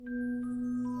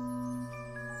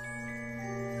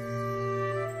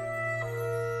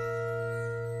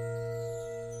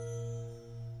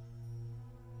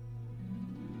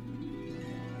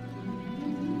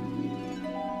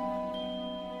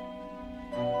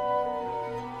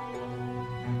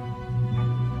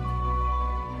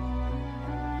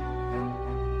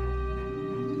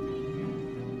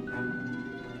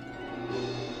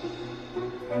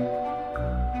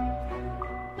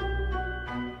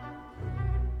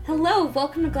Hello,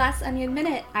 welcome to Glass Onion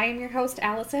Minute. I am your host,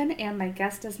 Allison, and my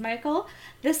guest is Michael.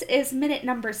 This is minute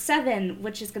number 7,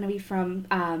 which is going to be from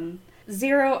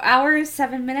 0 hours,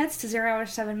 7 minutes to 0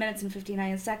 hours, 7 minutes and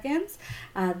 59 seconds.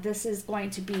 This is going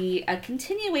to be a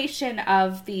continuation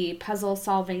of the puzzle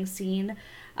solving scene.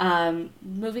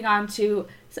 Moving on to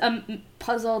a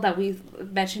puzzle that we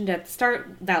mentioned at the start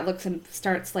that looks and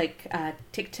starts like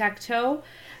tic-tac-toe,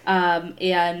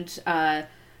 and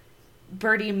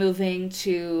Birdie moving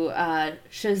to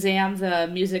Shazam the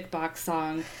music box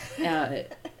song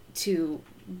to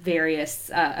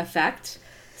various effect.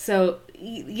 So,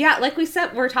 yeah, like we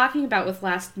said, we're talking about with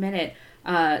Last Minute,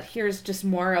 here's just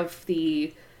more of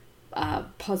the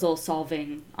puzzle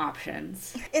solving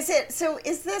options. Is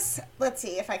this, let's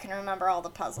see if I can remember all the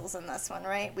puzzles in this one,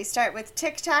 right? We start with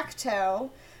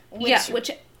tic-tac-toe.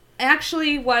 Which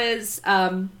actually was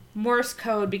Morse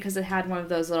code because it had one of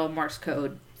those little Morse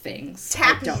code things.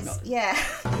 Tappies. I don't know. Yeah.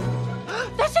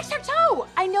 That's tic-tac-toe!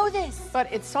 I know this.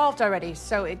 But it's solved already,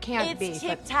 so it can't be. It's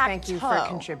But tic-tac-toe. thank you for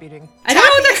contributing. I don't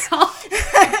know what they're called.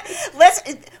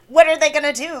 What are they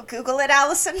gonna do? Google it,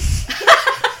 Allison?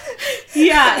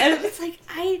 Yeah, and it's like,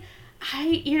 I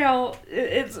you know,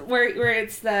 it's where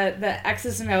it's the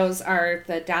X's and O's are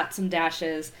the dots and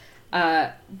dashes.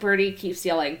 Birdie keeps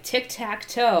yelling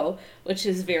tic-tac-toe, which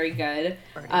is very good.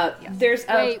 There's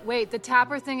Wait, the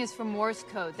tapper thing is for Morse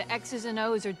code. The X's and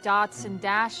O's are dots and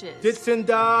dashes. Dits and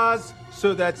das,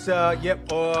 so that's, O-U-R.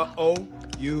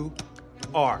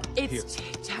 It's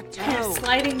kind tic-tac-toe. of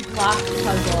sliding block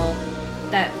puzzle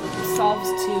that solves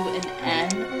to an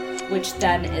N, which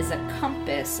then is a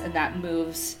compass, and that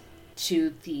moves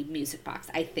to the music box,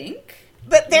 I think.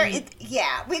 But we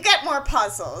get more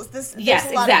puzzles. There's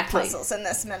a lot of puzzles in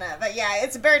this minute. But yeah,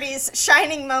 it's Birdie's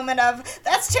shining moment of,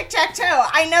 that's tic-tac-toe.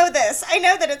 I know this. I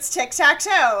know that it's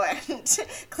tic-tac-toe. And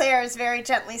Claire is very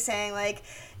gently saying, like,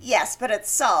 yes, but it's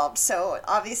solved. So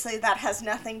obviously that has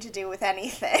nothing to do with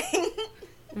anything.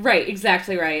 Right,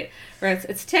 exactly right. Where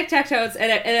it's tic-tac-toe,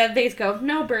 and then they go,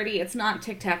 no, Birdie, it's not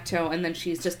tic-tac-toe. And then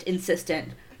she's just insistent,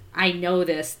 I know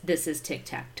this is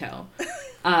tic-tac-toe.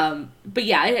 But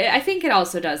yeah, I think it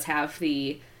also does have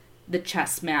the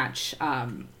chess match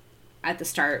at the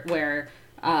start where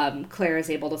Claire is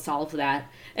able to solve that.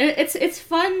 And it's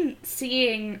fun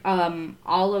seeing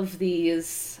all of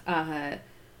these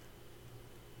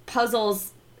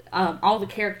puzzles, all the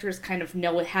characters kind of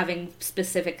having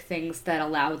specific things that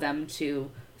allow them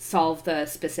to solve the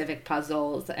specific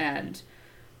puzzles, and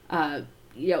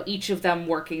each of them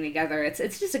working together.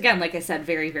 It's just, again, like I said,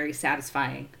 very, very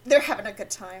satisfying. They're having a good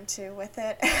time, too, with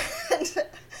it.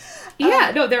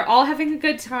 They're all having a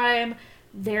good time.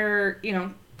 They're,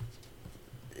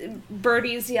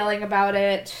 Birdie's yelling about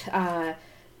it.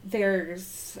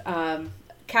 There's,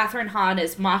 Catherine Hahn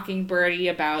is mocking Birdie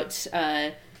about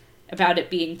it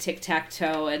being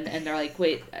tic-tac-toe, and they're like,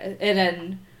 wait,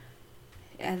 and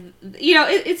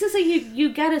it's just like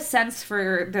you get a sense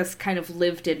for this kind of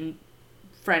lived-in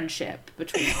friendship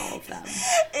between all of them.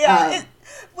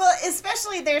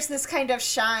 Especially there's this kind of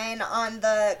shine on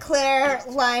the Claire,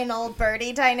 Lionel,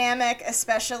 Birdie dynamic,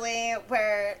 especially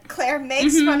where Claire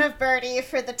makes fun of Birdie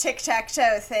for the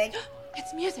tic-tac-toe thing.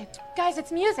 It's music. Guys,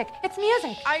 it's music. It's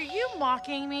music. Are you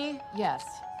mocking me? Yes.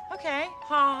 Okay. Ha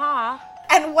ha.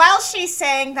 And while she's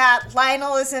saying that,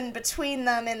 Lionel is in between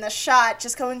them in the shot,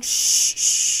 just going, shh,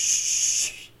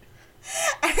 shh.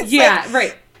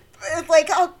 Right. It's like,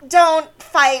 oh, don't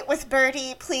fight with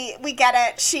Birdie, please. We get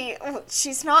it.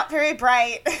 She's not very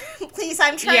bright. Please,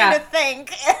 I'm trying to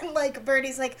think. And, like,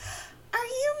 Birdie's like, are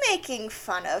you making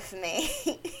fun of me?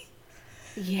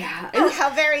 Yeah. Oh,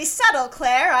 how very subtle,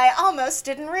 Claire. I almost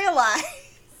didn't realize.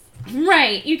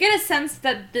 Right. You get a sense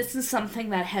that this is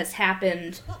something that has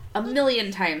happened a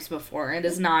million times before. It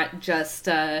is not just,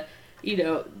 what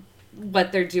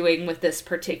they're doing with this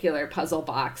particular puzzle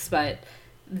box, but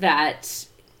that,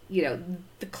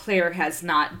 the Claire has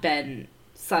not been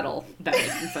subtle about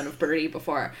making fun of Birdie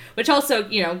before. Which also,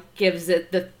 gives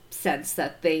it the sense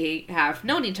that they have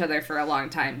known each other for a long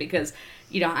time. Because,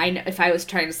 if I was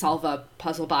trying to solve a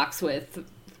puzzle box with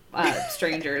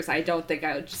strangers, I don't think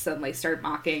I would just suddenly start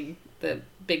mocking the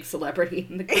big celebrity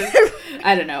in the group.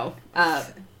 I don't know.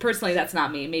 Personally, that's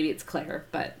not me. Maybe it's Claire,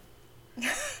 but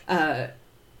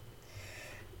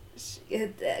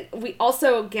we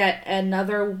also get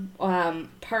another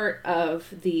part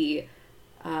of the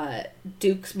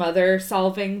Duke's mother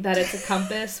solving that it's a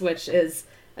compass, which is,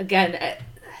 again, a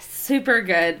super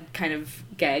good kind of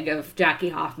gag of Jackie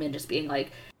Hoffman just being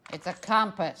like, it's a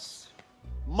compass.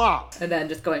 Mom. And then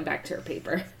just going back to her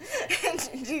paper. And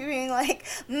being like,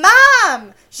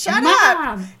 Mom, shut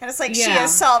up. And it's like, she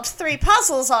has solved 3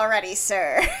 puzzles already,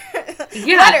 sir.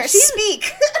 Yeah, let her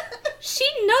speak. She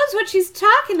knows what she's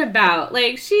talking about.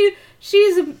 Like, she's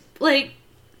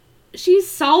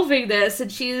solving this,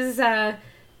 and she's,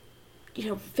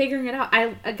 figuring it out.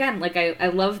 I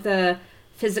love the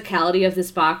physicality of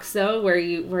this box, though, where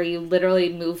you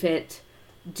literally move it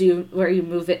to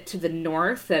the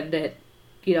north, and it,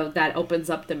 that opens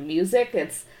up the music.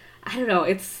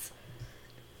 I'm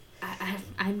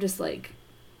just like,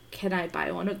 can I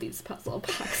buy one of these puzzle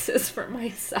boxes for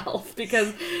myself?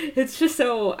 Because it's just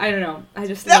so, I don't know. I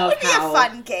just love how... That would be a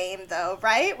fun game, though,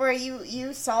 right? Where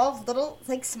you solve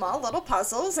small little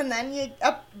puzzles, and then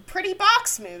a pretty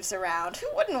box moves around. Who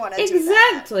wouldn't want to do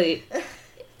that? Exactly.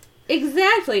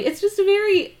 Exactly. It's just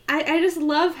very... I just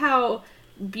love how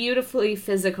beautifully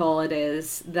physical it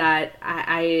is, that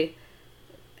I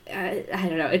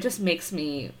don't know. It just makes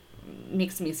me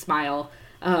smile.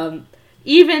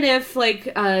 Even if,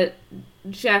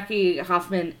 Jackie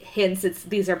Hoffman hints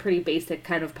these are pretty basic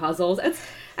kind of puzzles.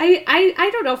 I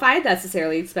don't know if I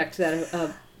necessarily expect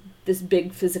that this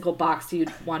big physical box,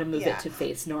 you'd want to move it to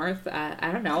face north.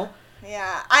 I don't know.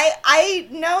 Yeah, I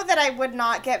know that I would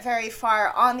not get very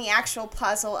far on the actual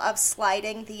puzzle of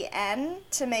sliding the N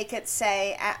to make it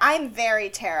say, I'm very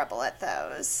terrible at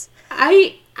those.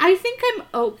 I think I'm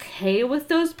okay with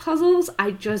those puzzles.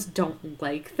 I just don't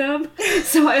like them.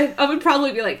 So I would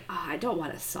probably be like, I don't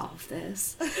want to solve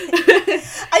this.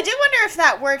 I do wonder if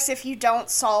that works if you don't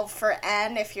solve for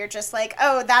N, if you're just like,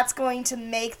 that's going to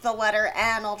make the letter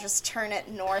N, I'll just turn it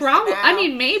north now. I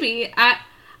mean, maybe.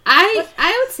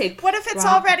 I would say what if it's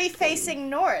already facing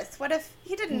north? What if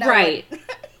he didn't know? Right.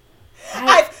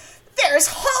 There's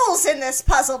holes in this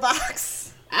puzzle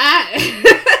box.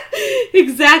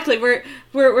 Exactly.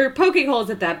 We're poking holes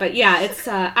at that, but yeah, it's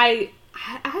I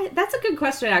that's a good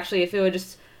question, actually. If it would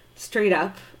just straight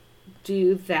up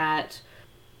do that,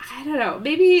 I don't know.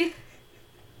 Maybe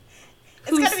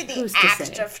it's got to be the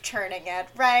act of turning it,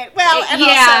 right? Well, and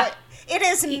also it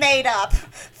is made up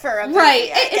for a movie, right.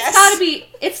 I guess. It's got to be.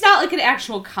 It's not like an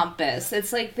actual compass.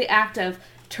 It's like the act of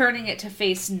turning it to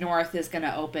face north is going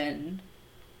to open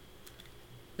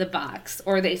the box,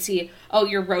 or they see,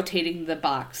 you're rotating the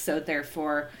box, so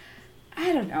therefore,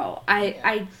 I don't know.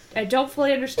 I don't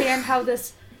fully understand how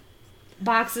this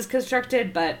box is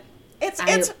constructed, but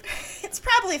it's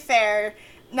probably fair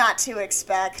not to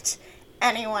expect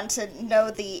anyone to know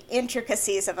the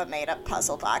intricacies of a made-up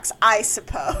puzzle box, I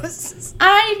suppose.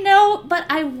 I know, but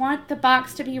I want the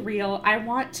box to be real. I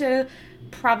want to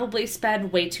probably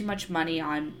spend way too much money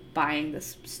on buying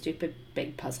this stupid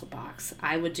big puzzle box.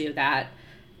 I would do that.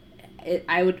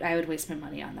 I would waste my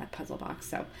money on that puzzle box.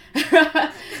 So,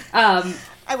 I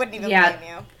wouldn't even blame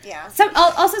you. Yeah.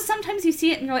 Also, sometimes you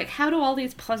see it and you're like, how do all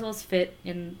these puzzles fit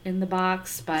in the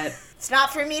box? But it's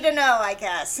not for me to know, I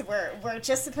guess. We're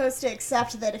just supposed to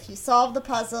accept that if you solve the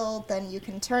puzzle, then you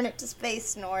can turn it to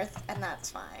face north, and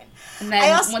that's fine. And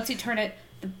then once you turn it,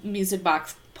 the music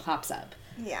box pops up.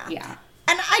 Yeah. Yeah.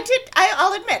 And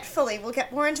I'll admit fully, we'll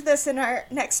get more into this in our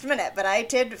next minute, but I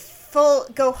did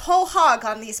go whole hog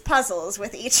on these puzzles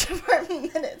with each of our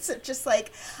minutes of just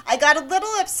like, I got a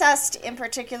little obsessed in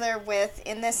particular with,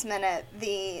 in this minute,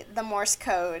 the Morse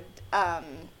code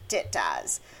dit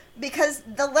das. Because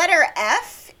the letter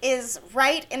F is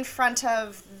right in front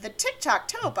of the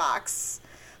tic-tac-toe box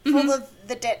full of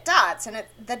the dit dots, and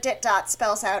the dit dot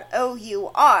spells out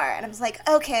O-U-R, and I was like,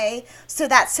 okay, so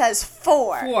that says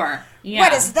 4. 4, yeah.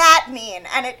 What does that mean?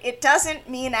 And it doesn't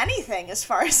mean anything as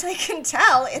far as I can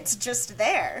tell. It's just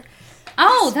there.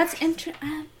 Oh, that's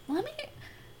interesting.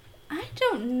 I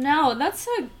don't know. That's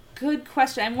a good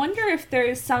question. I wonder if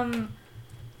there's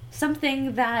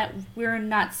something that we're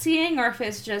not seeing, or if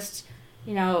it's just,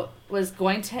 was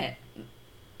going to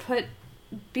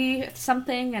be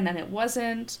something and then it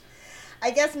wasn't.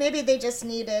 I guess maybe they just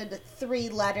needed 3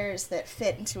 letters that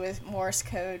fit into a Morse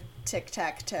code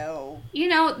tic-tac-toe.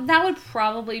 That would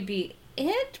probably be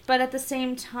it, but at the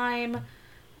same time,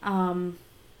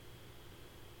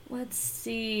 let's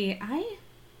see. I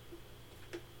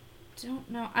don't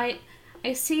know. I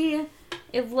see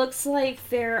it looks like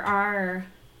there are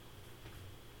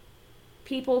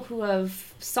people who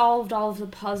have solved all of the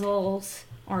puzzles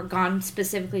or gone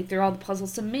specifically through all the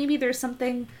puzzles. So maybe there's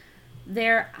something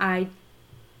there. I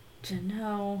don't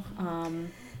know.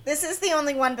 This is the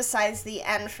only one besides the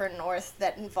N for North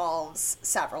that involves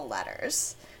several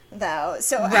letters, though.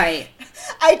 So right.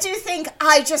 I do think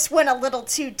I just went a little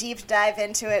too deep dive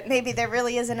into it. Maybe there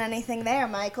really isn't anything there,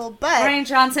 Michael. But Brian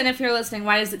Johnson, if you're listening,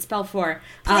 why does it spell 4?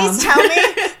 Please tell me.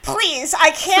 Please,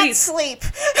 I can't sleep.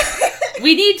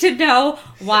 We need to know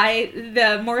why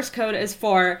the Morse code is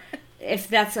for, if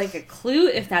that's like a clue,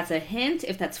 if that's a hint,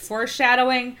 if that's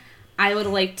foreshadowing. I would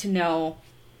like to know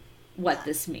what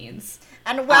this means.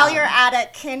 And while you're at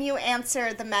it, can you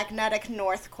answer the magnetic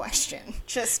north question?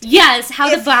 Yes,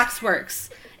 how the box works.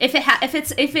 If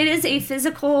it is a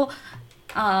physical,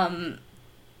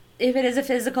 if it is a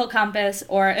physical compass,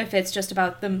 or if it's just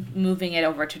about them moving it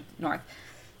over to north.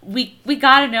 We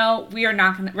gotta know. We're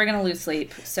gonna lose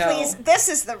sleep. So please, this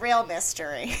is the real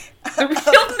mystery. The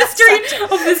real mystery of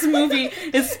this movie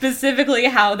is specifically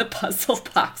how the puzzle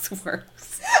box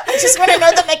works. I just want to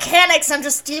know the mechanics. I'm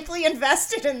just deeply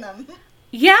invested in them.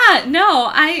 Yeah,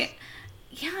 no,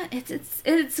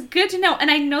 it's good to know,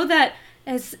 and I know that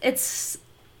it's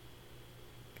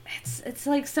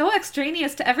like so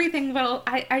extraneous to everything, but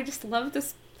I just love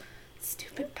this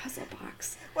stupid puzzle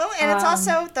box. Well, and it's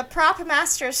also the prop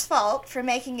master's fault for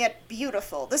making it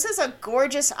beautiful. This is a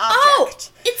gorgeous object. Oh,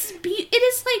 it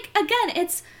is like, again,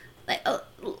 it's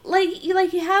like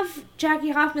you have Jackie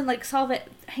Hoffman like solve it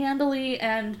handily,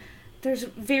 and there's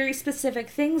very specific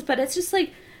things, but it's just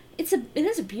like it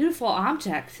is a beautiful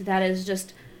object that is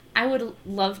just, I would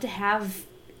love to have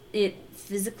it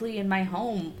physically in my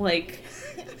home, like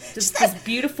just this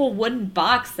beautiful wooden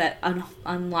box that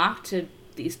unlocked to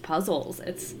these puzzles.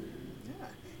 It's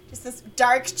just this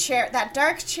dark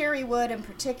cherry wood in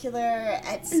particular.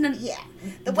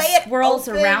 The way it swirls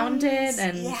opens, around it,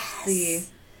 and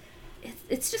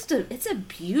it's a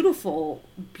beautiful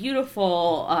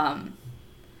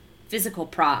physical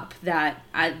prop that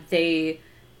again,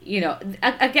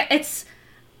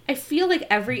 I feel like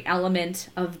every element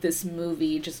of this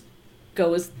movie just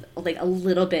goes like a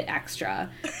little bit extra,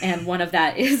 and one of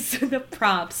that is the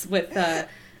props with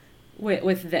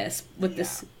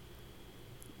this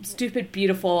stupid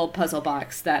beautiful puzzle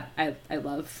box that I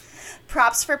love.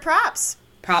 Props for props.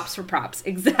 Props for props,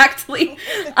 exactly.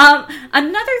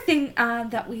 Another thing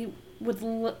that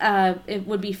it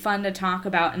would be fun to talk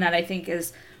about, and that I think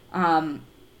is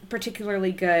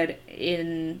particularly good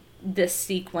in this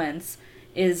sequence,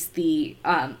 is the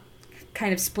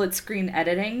kind of split screen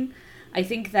editing. I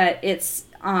think that it's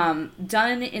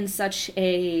done in such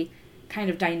a kind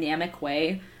of dynamic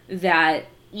way that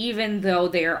even though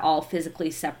they're all physically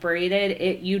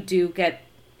separated, you don't get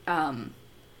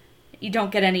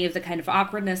any of the kind of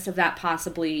awkwardness of that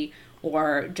possibly,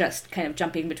 or just kind of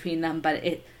jumping between them, but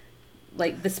it,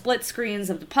 like the split screens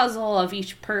of the puzzle of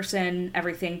each person,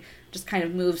 everything just kind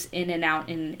of moves in and out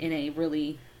in a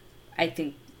really, I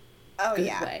think, good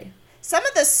way. Some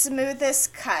of the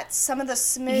smoothest cuts, some of the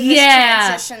smoothest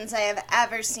transitions I have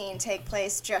ever seen take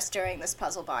place just during this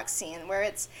puzzle box scene, where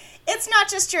it's not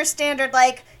just your standard,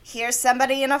 like, here's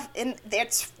somebody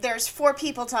there's four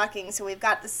people talking, so we've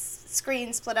got the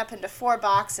screen split up into four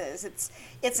boxes.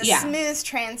 It's a smooth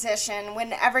transition.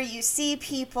 Whenever you see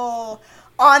people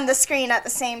on the screen at the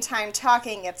same time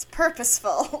talking, it's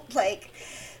purposeful. Like,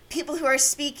 people who are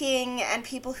speaking and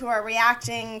people who are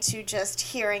reacting to just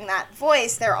hearing that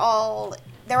voice, they're all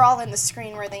in the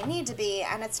screen where they need to be,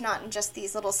 and it's not in just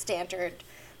these little standard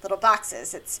little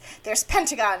boxes. There's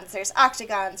pentagons, there's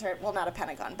octagons, or, well, not a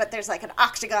pentagon, but there's like an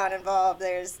octagon involved.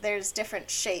 There's different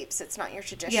shapes. It's not your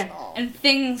traditional. Yeah, and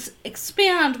things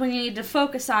expand when you need to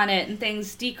focus on it, and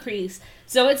things decrease.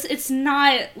 So it's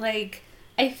not like,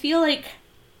 I feel like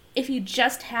if you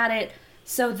just had it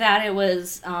so that it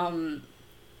was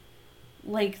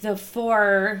like the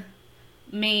four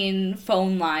main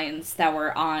phone lines that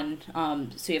were on,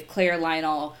 so you have Claire,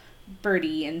 Lionel,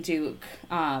 Birdie, and Duke,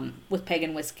 with Peg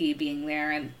and Whiskey being there,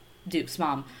 and Duke's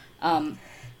mom.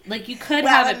 Like, you could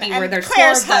have it be where there's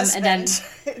Claire's four of them,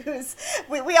 husband, and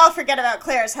then we all forget about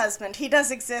Claire's husband. He does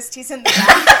exist. He's in the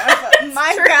background.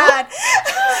 My God,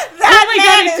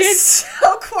 that man is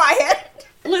so quiet.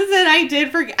 Listen, I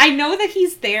did forget. I know that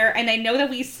he's there, and I know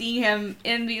that we see him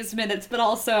in these minutes, but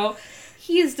also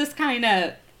he is just kind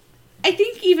of, I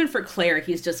think even for Claire,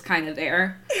 he's just kind of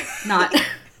there. Not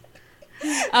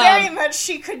very much.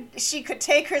 She could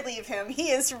take or leave him.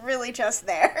 He is really just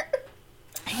there.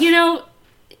 You know,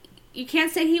 you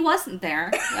can't say he wasn't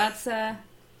there. That's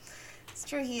it's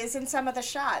true. He is in some of the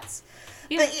shots.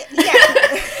 Yeah. But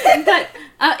yeah.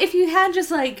 But if you had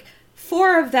just like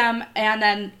four of them, and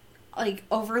then like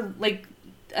over like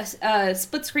a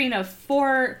split screen of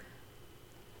four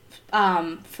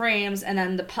frames, and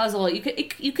then the puzzle, you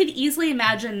could easily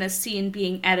imagine this scene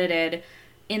being edited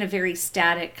in a very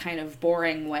static, kind of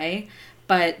boring way,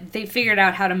 but they figured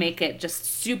out how to make it just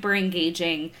super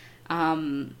engaging,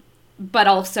 but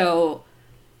also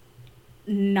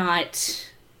not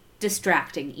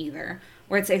distracting either.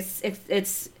 Where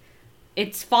it's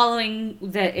it's following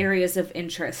the areas of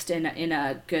interest in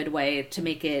a good way to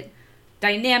make it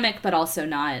dynamic, but also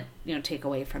not, take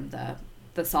away from the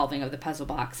solving of the puzzle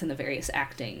box and the various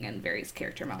acting and various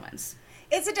character moments.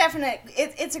 It's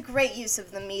it's a great use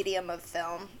of the medium of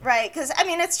film, right? Because,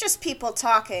 it's just people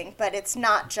talking, but it's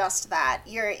not just that.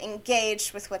 You're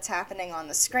engaged with what's happening on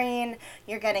the screen,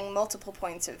 you're getting multiple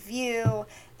points of view,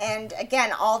 and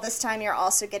again, all this time you're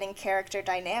also getting character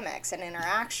dynamics and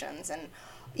interactions, and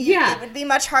it would be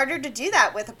much harder to do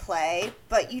that with a play,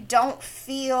 but you don't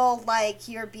feel like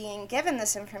you're being given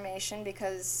this information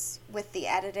because with the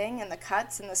editing and the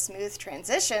cuts and the smooth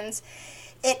transitions,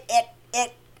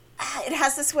 it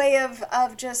has this way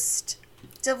of just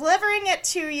delivering it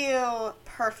to you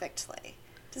perfectly.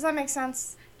 Does that make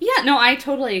sense? Yeah, no, I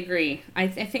totally agree. I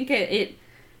think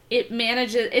it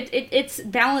manages, it's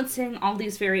balancing all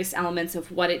these various elements of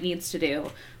what it needs to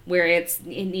do, where it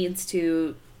needs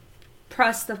to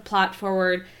press the plot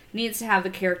forward, needs to have the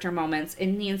character moments, it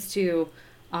needs to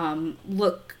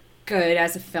look good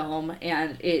as a film,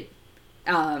 and it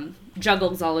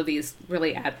juggles all of these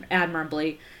really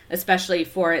admirably, especially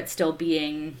for it still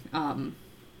being,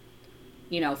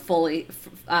 fully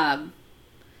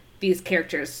these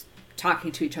characters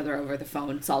talking to each other over the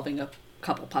phone, solving a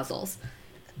couple puzzles.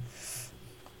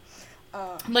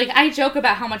 I joke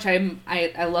about how much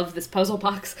I love this puzzle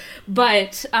box,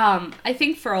 but I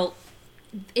think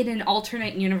in an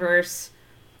alternate universe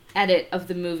edit of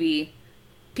the movie,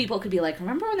 people could be like,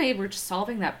 remember when they were just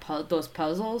solving those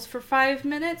puzzles for 5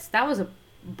 minutes? That was a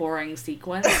boring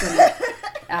sequence. And,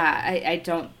 I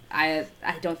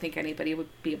don't think anybody would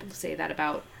be able to say that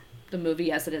about the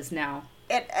movie as it is now.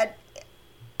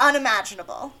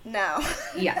 Unimaginable. No.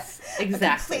 Yes,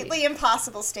 exactly. A completely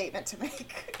impossible statement to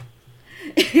make.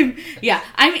 Yeah,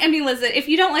 listen, if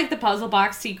you don't like the puzzle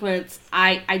box sequence,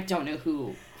 I don't know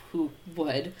who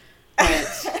would,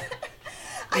 but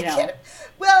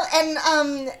well, and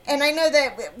I know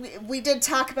that we did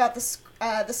talk about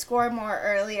the score more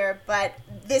earlier, but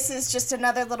this is just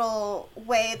another little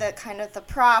way that kind of the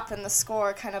prop and the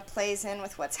score kind of plays in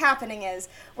with what's happening. Is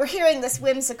we're hearing this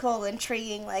whimsical,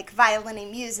 intriguing, violin-y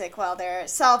music while they're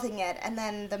solving it, and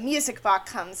then the music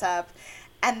box comes up,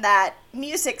 and that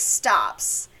music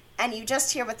stops, and you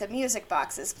just hear what the music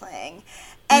box is playing.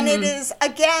 And it is,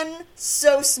 again,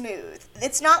 so smooth.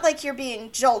 It's not like you're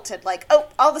being jolted,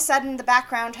 all of a sudden the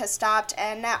background has stopped,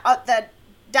 and now the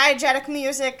diegetic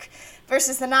music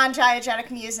versus the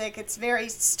non-diegetic music, it's very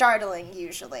startling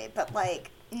usually, but,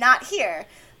 not here.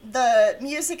 The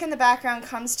music in the background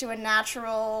comes to a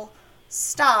natural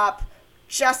stop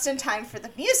just in time for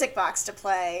the music box to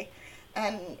play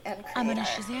and create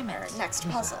our next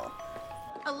puzzle.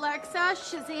 Alexa,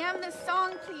 Shazam this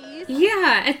song, please.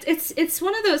 Yeah, it's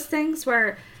one of those things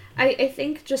where I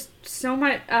think just so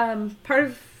much, part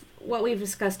of what we've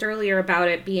discussed earlier about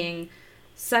it being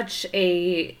such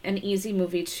an easy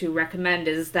movie to recommend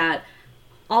is that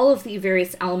all of the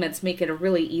various elements make it a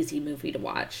really easy movie to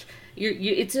watch.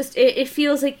 It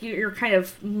feels like you're kind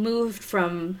of moved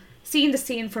from scene to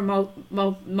scene, from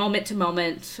moment to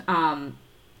moment,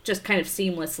 just kind of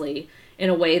seamlessly, in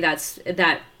a way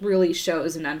that really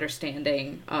shows an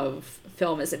understanding of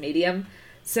film as a medium.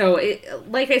 So,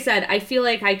 like I said, I feel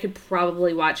like I could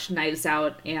probably watch Knives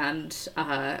Out and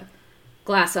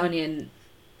Glass Onion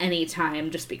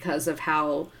anytime, just because of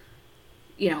how,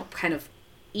 kind of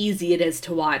easy it is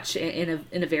to watch in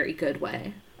a very good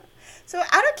way. So,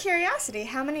 out of curiosity,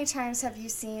 how many times have you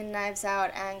seen Knives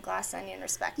Out and Glass Onion,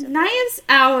 respectively? Knives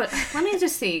Out, let me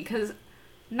just see, because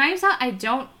Knives Out, I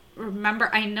don't remember.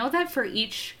 I know that for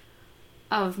each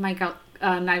of my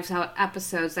Knives Out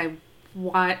episodes, I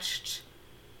watched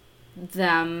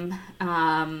them.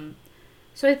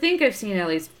 So I think I've seen it at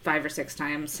least 5 or 6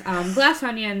 times. Glass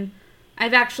Onion,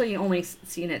 I've actually only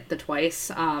seen it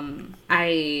twice. Or have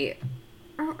I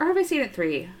seen it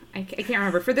 3? I can't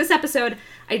remember. For this episode,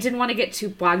 I didn't want to get too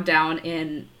bogged down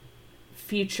in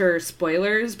future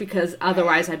spoilers, because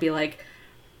otherwise I'd be like,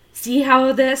 see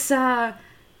how this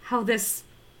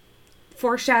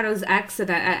foreshadows X,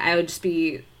 and I would just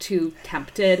be too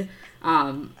tempted.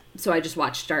 So I just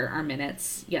watched our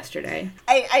minutes yesterday.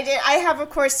 I did. I have, of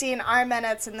course, seen our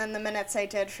minutes and then the minutes I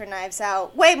did for Knives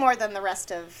Out, way more than the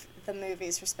rest of the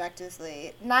movies,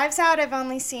 respectively. Knives Out I've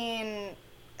only seen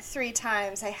 3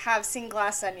 times. I have seen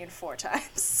Glass Onion 4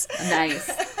 times. Nice.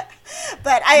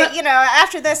 But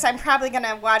after this, I'm probably going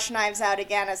to watch Knives Out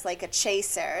again as a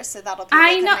chaser, so that'll be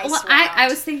a nice round. I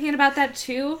was thinking about that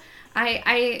too.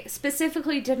 I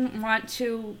specifically didn't want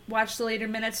to watch the later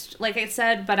minutes, like I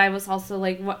said, but I was also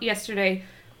yesterday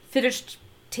finished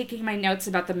taking my notes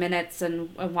about the minutes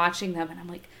and watching them, and I'm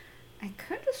like, I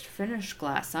could just finish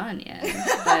Glass Onion,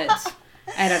 but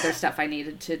I had other stuff I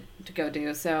needed to go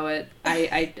do, so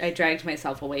I dragged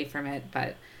myself away from it.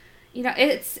 But you know,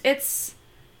 it's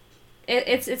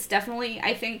definitely,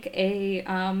 I think, a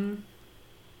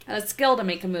skill to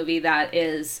make a movie that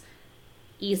is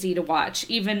easy to watch,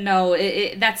 even though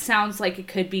that sounds like it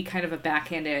could be kind of a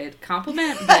backhanded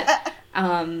compliment, but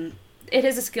it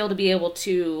is a skill to be able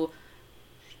to,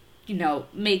 you know,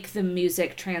 make the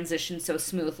music transition so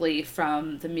smoothly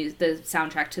from the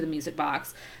soundtrack to the music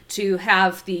box, to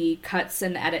have the cuts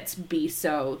and edits be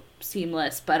so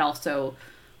seamless, but also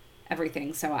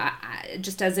everything. So I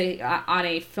just on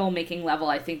a filmmaking level,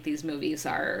 I think these movies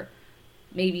are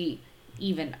maybe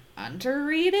even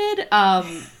underrated.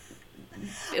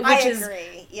 I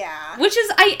agree. Yeah. Which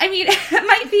is, I mean, it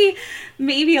might be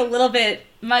maybe a little bit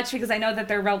much because I know that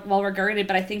they're well regarded,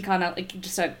 but I think on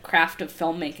just a craft of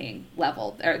filmmaking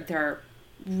level, they're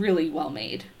really well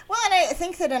made. Well, and I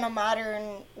think that in a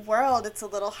modern world, it's a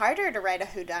little harder to write a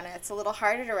whodunit. It's a little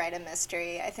harder to write a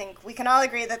mystery. I think we can all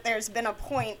agree that there's been a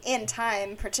point in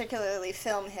time, particularly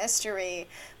film history,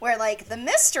 where, like, the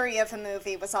mystery of a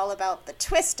movie was all about the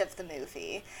twist of the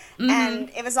movie. Mm-hmm. And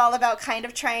it was all about kind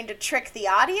of trying to trick the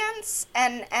audience.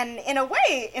 And in a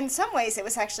way, in some ways, it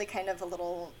was actually kind of a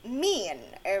little mean.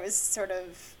 It was sort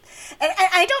of... And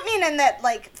I don't mean in that,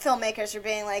 like, filmmakers are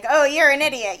being like, oh, you're an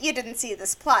idiot, you didn't see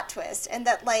this plot twist. And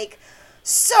that, like,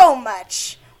 so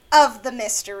much of the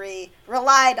mystery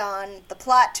relied on the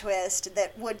plot twist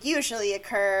that would usually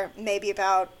occur maybe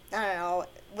about, I don't know,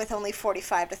 with only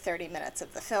 45 to 30 minutes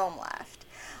of the film left.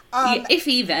 If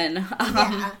even.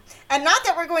 Yeah. And not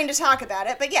that we're going to talk about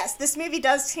it, but yes, this movie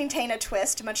does contain a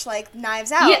twist, much like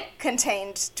Knives Out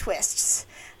contained twists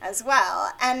as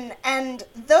well. And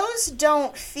those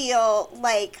don't feel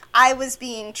like I was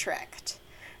being tricked.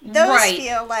 Those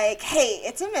feel like, hey,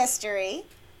 it's a mystery.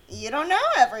 You don't know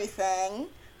everything,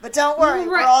 but don't worry.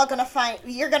 We're all going to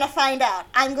you're going to find out.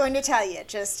 I'm going to tell you.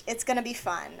 It's going to be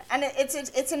fun. And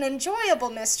it's an enjoyable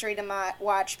mystery to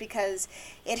watch because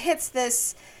it hits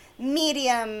this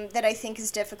medium that I think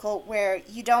is difficult, where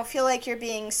you don't feel like you're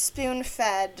being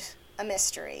spoon-fed a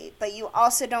mystery, but you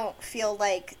also don't feel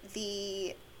like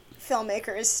the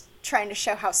filmmaker is trying to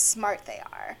show how smart they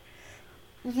are.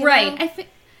 Right. I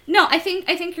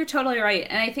think you're totally right,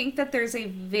 and I think that there's a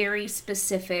very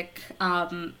specific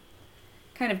kind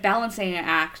of balancing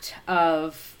act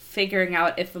of figuring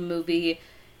out if a movie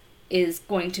is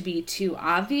going to be too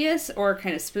obvious or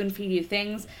kind of spoon feed you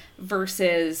things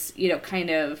versus, you know, kind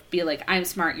of be like, I'm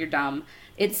smart, you're dumb.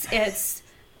 It's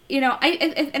you know, I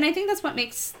think that's what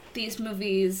makes these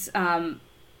movies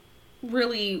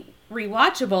really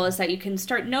rewatchable, is that you can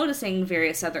start noticing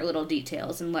various other little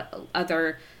details and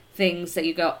other things that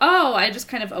you go, oh, I just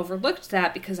kind of overlooked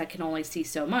that because I can only see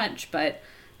so much, but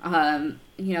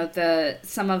you know,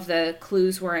 some of the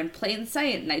clues were in plain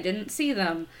sight and I didn't see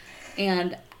them.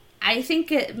 And I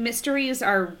think mysteries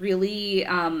are really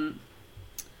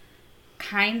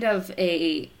kind of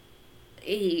a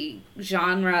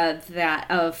genre that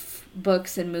of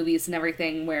books and movies and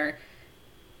everything where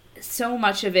so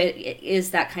much of it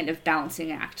is that kind of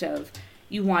balancing act of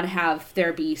you want to have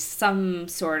there be some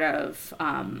sort of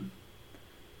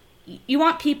you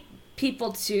want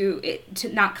people to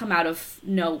not come out of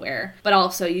nowhere, but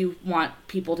also you want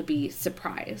people to be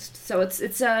surprised. So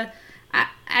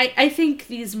I think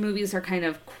these movies are kind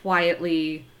of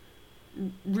quietly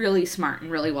really smart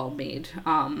and really well made,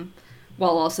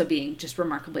 while also being just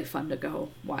remarkably fun to go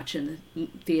watch in the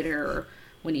theater or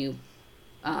when you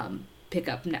pick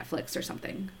up Netflix or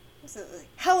something. Absolutely.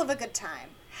 Hell of a good time.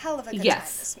 Hell of a good time,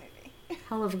 this movie.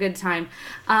 Hell of a good time.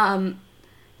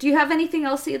 Do you have anything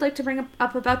else that you'd like to bring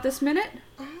up about this minute?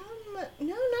 No,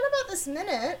 not about this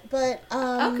minute, but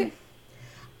okay.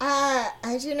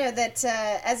 I do know that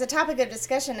as a topic of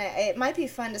discussion, it might be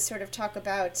fun to sort of talk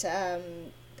about.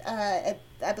 I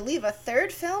believe a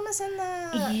third film is in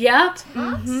the. Yep.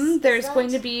 Mm-hmm. There's going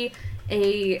to be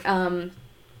a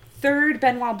third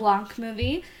Benoit Blanc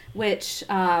movie, which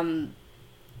I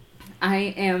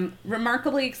am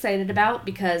remarkably excited about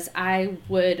because I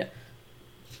would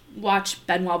watch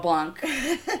Benoit Blanc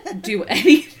do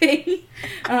anything.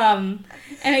 And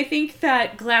I think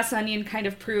that Glass Onion kind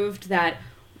of proved that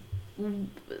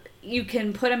you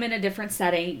can put him in a different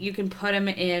setting, you can put him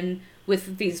in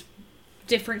with these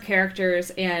different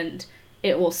characters, and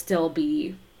it will still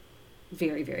be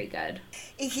very, very good.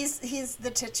 He's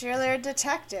the titular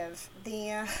detective.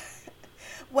 The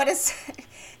what is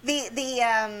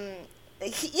the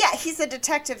he's a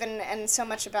detective, and so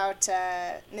much about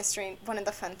mystery. One of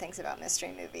the fun things about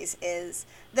mystery movies is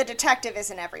the detective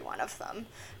isn't every one of them,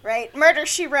 right? Murder,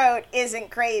 She Wrote isn't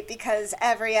great because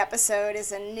every episode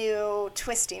is a new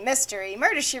twisty mystery.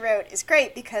 Murder, She Wrote is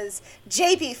great because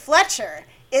J.B. Fletcher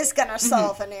is going to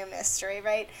solve a new mystery,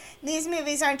 right? These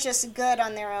movies aren't just good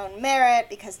on their own merit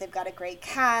because they've got a great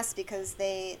cast, because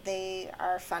they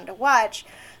are fun to watch,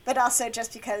 but also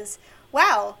just because,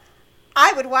 wow,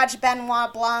 I would watch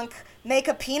Benoit Blanc make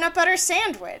a peanut butter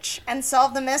sandwich and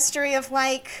solve the mystery of,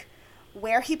 like,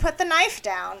 where he put the knife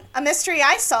down. A mystery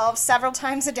I solve several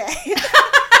times a day.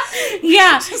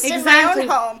 Yeah, just exactly. in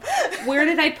my own home. Where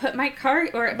did I put my car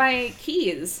or my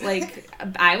keys? Like,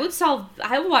 I would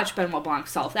watch Benoit Blanc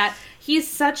solve that. He's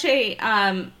such a,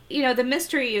 the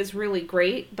mystery is really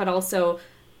great, but also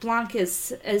Blanc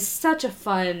is such a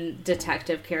fun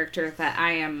detective character that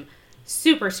I am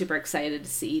super, super excited to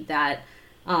see that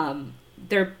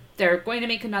they're going to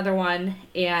make another one,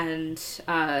 and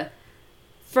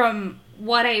from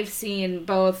what I've seen,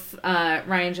 both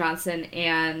Rian Johnson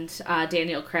and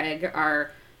Daniel Craig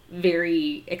are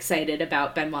very excited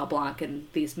about Benoit Blanc in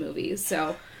these movies.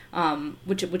 So,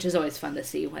 which is always fun to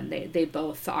see when they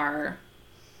both are,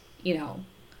 where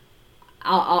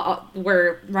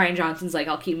Rian Johnson's like,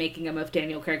 I'll keep making them if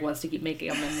Daniel Craig wants to keep making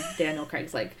them, and Daniel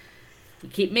Craig's like,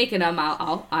 keep making them.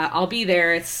 I'll be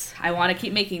there. I want to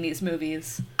keep making these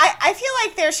movies. I feel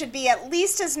like there should be at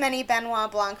least as many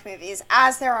Benoit Blanc movies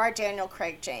as there are Daniel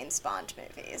Craig James Bond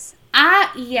movies.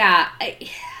 Yeah,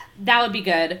 that would be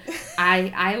good.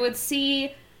 I would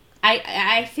see.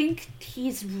 I think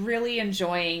he's really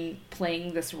enjoying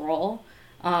playing this role.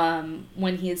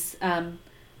 When he's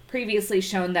previously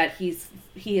shown that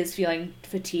he is feeling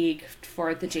fatigued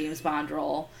for the James Bond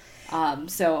role.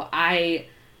 So I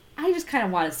just kind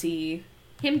of want to see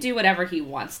him do whatever he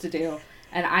wants to do,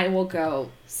 and I will go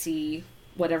see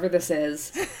whatever this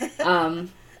is.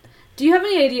 Do you have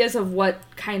any ideas of what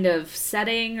kind of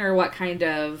setting or what kind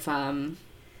of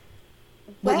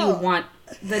what you want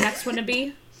the next one to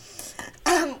be?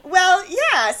 Well,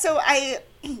 yeah. So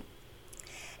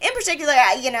in particular,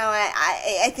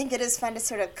 I think it is fun to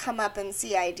sort of come up and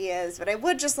see ideas, but I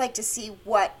would just like to see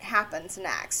what happens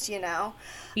next,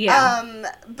 Yeah.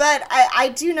 But I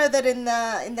do know that in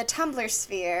the Tumblr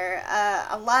sphere,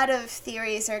 a lot of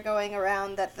theories are going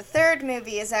around that the third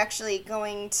movie is actually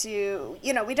going to,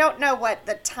 we don't know what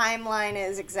the timeline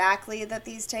is exactly that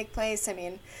these take place. I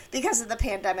mean, because of the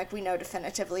pandemic, we know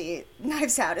definitively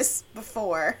Knives Out is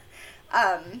before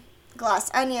Glass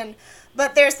Onion.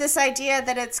 But there's this idea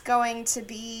that it's going to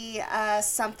be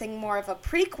something more of a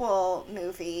prequel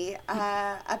movie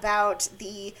about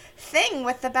the thing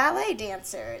with the ballet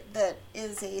dancer that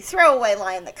is a throwaway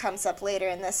line that comes up later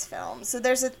in this film. So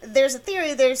there's a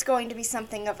theory there's going to be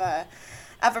something of a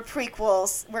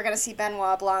prequel. We're going to see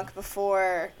Benoit Blanc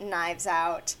before Knives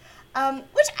Out,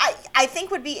 which I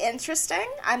think would be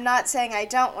interesting. I'm not saying I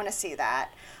don't want to see that,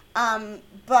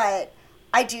 but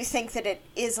I do think that it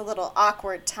is a little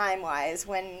awkward time-wise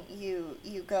when you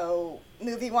go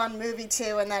movie 1, movie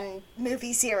 2, and then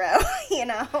movie 0,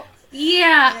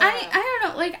 Yeah. I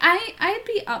don't know. Like, I'd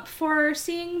be up for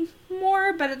seeing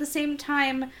more, but at the same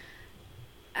time,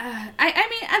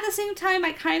 at the same time,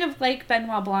 I kind of like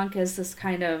Benoit Blanc as this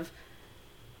kind of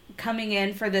coming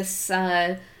in for this,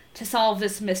 to solve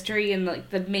this mystery, and, like,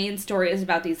 the main story is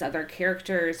about these other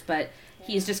characters, but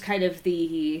he's just kind of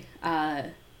the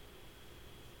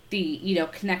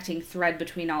connecting thread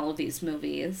between all of these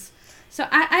movies. So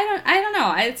I don't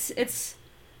know. It's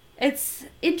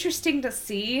interesting to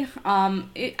see.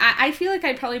 I feel like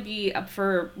I'd probably be up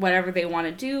for whatever they want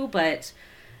to do, but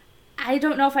I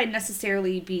don't know if I'd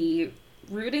necessarily be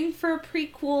rooting for a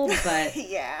prequel, but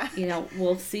yeah,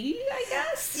 we'll see, I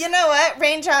guess. You know what?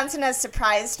 Rian Johnson has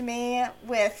surprised me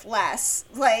with less.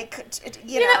 Like, I think.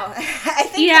 Yeah,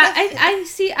 I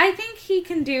see. I think he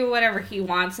can do whatever he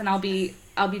wants, and I'll be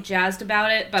jazzed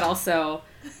about it. But also,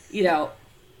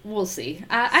 we'll see.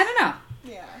 I don't know.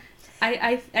 Yeah.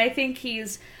 I think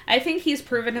he's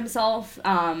proven himself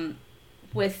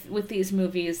with these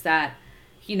movies that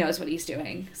he knows what he's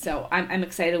doing. So I'm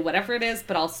excited, whatever it is.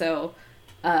 But also,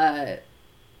 I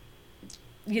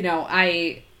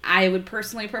would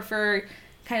personally prefer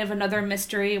kind of another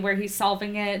mystery where he's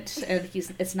solving it, and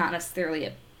it's not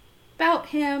necessarily about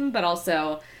him, but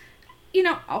also,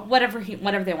 whatever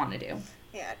they want to do.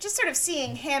 Yeah, just sort of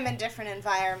seeing him in different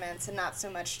environments and not so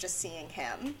much just seeing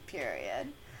him,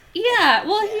 period. Yeah,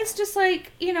 well, he's just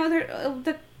like,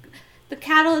 the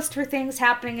catalyst for things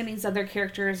happening in these other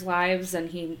characters' lives, and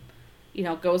he,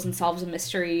 goes and solves a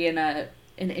mystery in an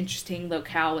interesting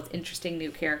locale with interesting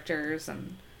new characters,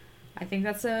 and I think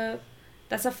that's a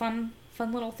fun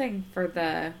little thing for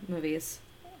the movies.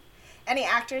 Any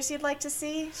actors you'd like to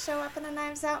see show up in a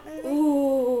Knives Out movie?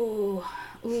 Ooh,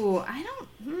 I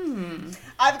don't.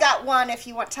 I've got one. If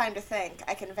you want time to think,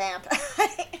 I can vamp.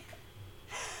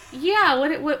 Yeah,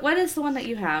 what is the one that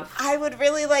you have? I would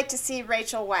really like to see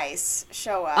Rachel Weisz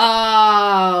show up.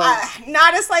 Oh.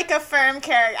 Not as like a firm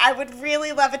character. I would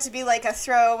really love it to be like a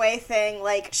throwaway thing.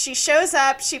 Like, she shows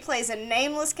up, she plays a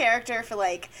nameless character for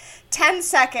like 10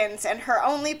 seconds, and her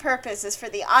only purpose is for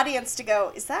the audience to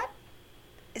go, is that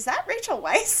Rachel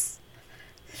Weisz?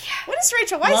 Yeah. What is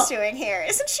Rachel Weisz doing here?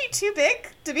 Isn't she too big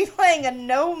to be playing a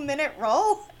no-minute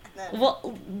role?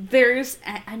 Well,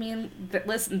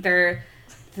 listen,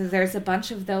 there's a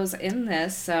bunch of those in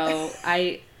this, so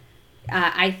I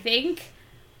honestly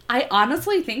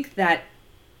think that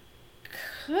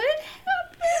could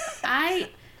happen.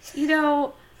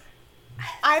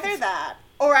 Either that,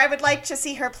 or I would like to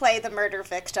see her play the murder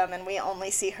victim, and we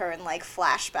only see her in like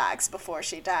flashbacks before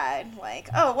she died. Like,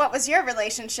 oh, what was your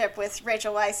relationship with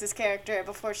Rachel Weisz's character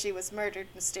before she was murdered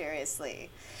mysteriously?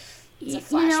 It's a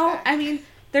flashback.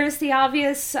 There's the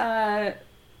obvious,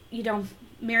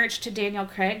 marriage to Daniel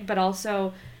Craig, but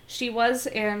also she was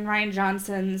in Rian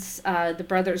Johnson's The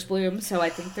Brothers Bloom, so I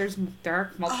think there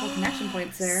are multiple connection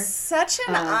points there. Such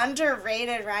an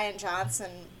underrated Rian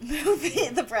Johnson movie,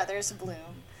 The Brothers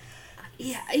Bloom.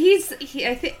 Yeah,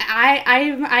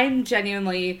 I'm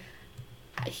genuinely,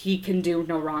 he can do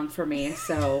no wrong for me,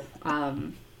 so, By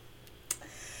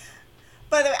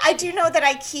the way, I do know that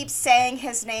I keep saying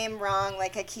his name wrong.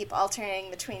 Like, I keep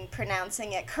alternating between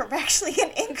pronouncing it correctly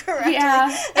and incorrectly.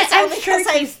 Yeah, that's only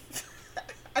because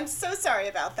I'm so sorry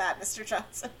about that, Mr.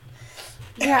 Johnson.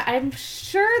 Yeah, I'm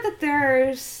sure that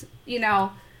there's,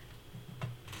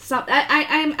 some.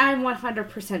 I'm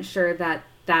 100% sure that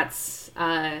that's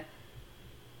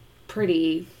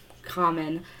pretty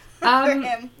common. For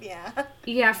him, yeah.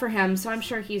 Yeah, for him. So I'm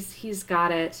sure he's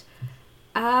got it.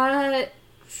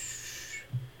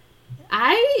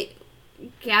 I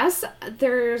guess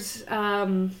there's,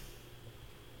 I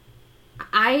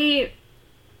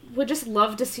would just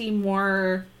love to see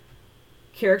more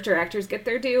character actors get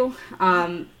their due.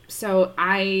 So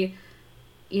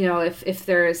if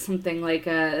there is something like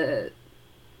a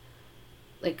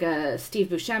Steve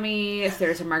Buscemi, if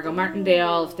there's a Margot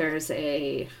Martindale, if there's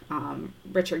a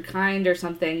Richard Kind or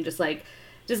something, just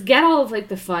get all of like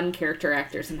the fun character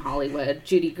actors in Hollywood,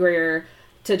 Judy Greer,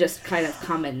 to just kind of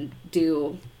come and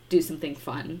do something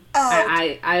fun.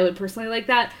 I would personally like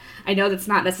that. I know that's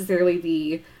not necessarily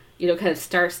the kind of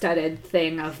star-studded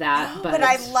thing of that, but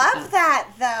I love that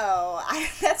though.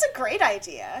 That's a great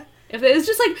idea. If it's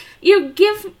just like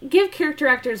give character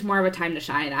actors more of a time to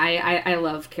shine. I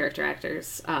love character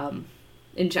actors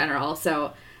in general,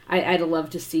 so I'd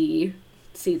love to see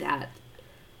that.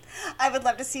 I would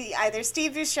love to see either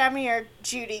Steve Buscemi or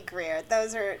Judy Greer.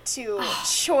 Those are two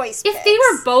choice picks. If they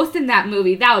were both in that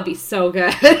movie, that would be so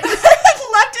good. I'd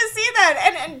love to see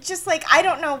that. And just like, I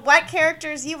don't know what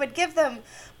characters you would give them,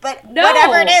 but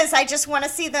whatever it is, I just want to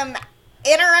see them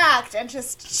interact and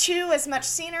just chew as much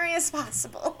scenery as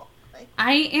possible.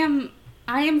 I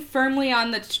am firmly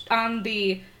on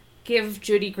the give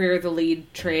Judy Greer the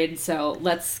lead trade, so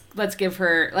let's give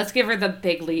her the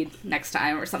big lead next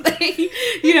time or something.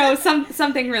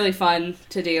 Something really fun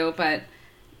to do, but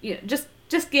just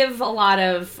give a lot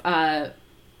of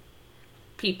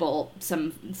people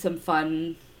some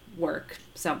fun work.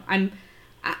 So I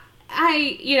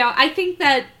think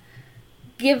that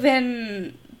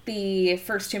given the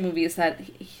first two movies that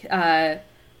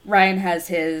Ryan has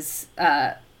his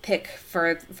pick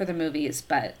for the movies,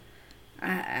 but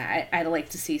I'd like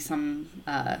to see some,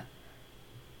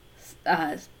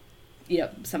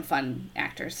 some fun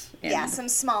actors. Some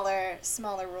smaller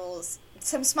roles,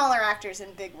 some smaller actors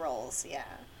in big roles. Yeah.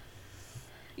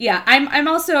 Yeah,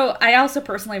 I also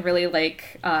personally really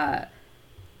like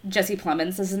Jesse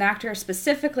Plemons as an actor.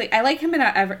 Specifically, I like him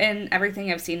in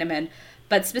everything I've seen him in,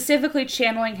 but specifically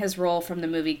channeling his role from the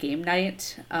movie Game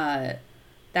Night. That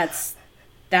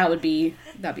would be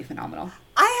phenomenal.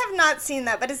 I have not seen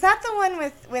that, but is that the one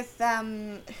with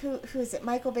who is it?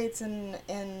 Michael Bates and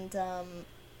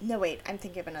no, wait, I'm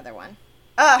thinking of another one.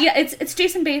 Yeah, it's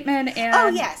Jason Bateman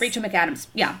and Rachel McAdams.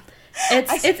 Yeah, I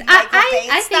think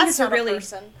it's a really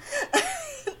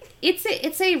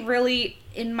it's a really,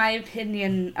 in my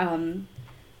opinion,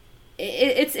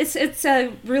 it's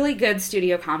a really good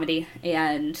studio comedy,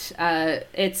 and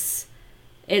it's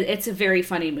a very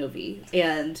funny movie,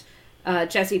 and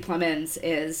Jesse Plemons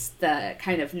is the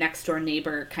kind of next door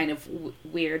neighbor, kind of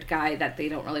weird guy that they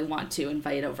don't really want to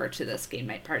invite over to this game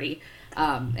night party,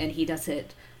 and he does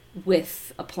it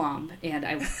with aplomb, and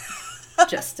I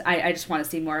just want to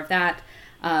see more of that.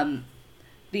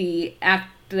 The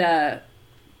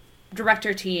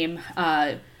director team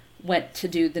went to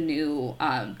do the new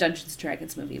Dungeons &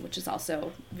 Dragons movie, which is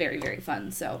also very, very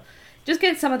fun. So just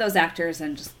get some of those actors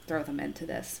and just throw them into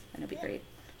this, and it'll be great.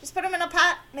 Just put them in a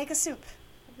pot, make a soup.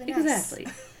 Exactly.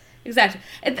 Exactly.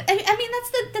 I mean,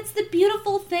 that's the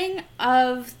beautiful thing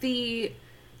of the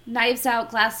Knives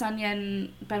Out, Glass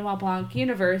Onion, Benoit Blanc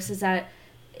universe, is that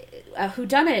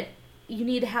whodunit, you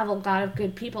need to have a lot of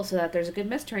good people so that there's a good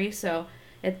mystery. So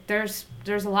there's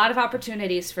a lot of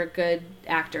opportunities for good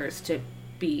actors to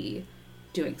be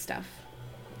doing stuff.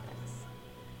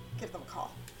 Give them a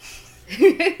call.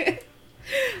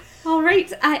 All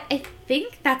right. I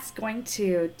think that's going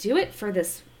to do it for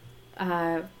this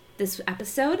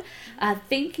episode.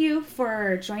 Thank you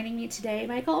for joining me today,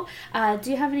 Michael.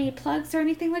 Do you have any plugs or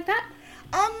anything like that?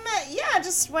 Yeah,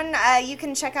 just when you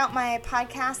can check out my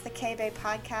podcast, the K-Bay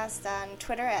Podcast, on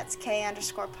Twitter at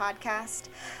K_podcast.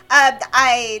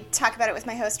 I talk about it with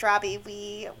my host, Robbie.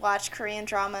 We watch Korean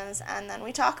dramas, and then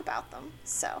we talk about them.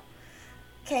 So,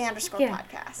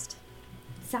 K_podcast.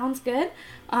 Sounds good.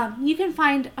 You can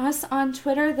find us on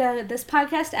Twitter, this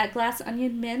podcast, at Glass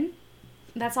Onion Min.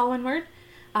 That's all one word.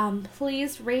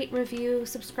 Please rate, review,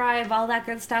 subscribe, all that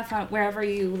good stuff wherever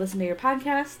you listen to your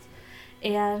podcast.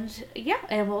 And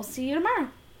we'll see you tomorrow.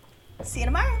 See you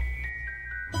tomorrow.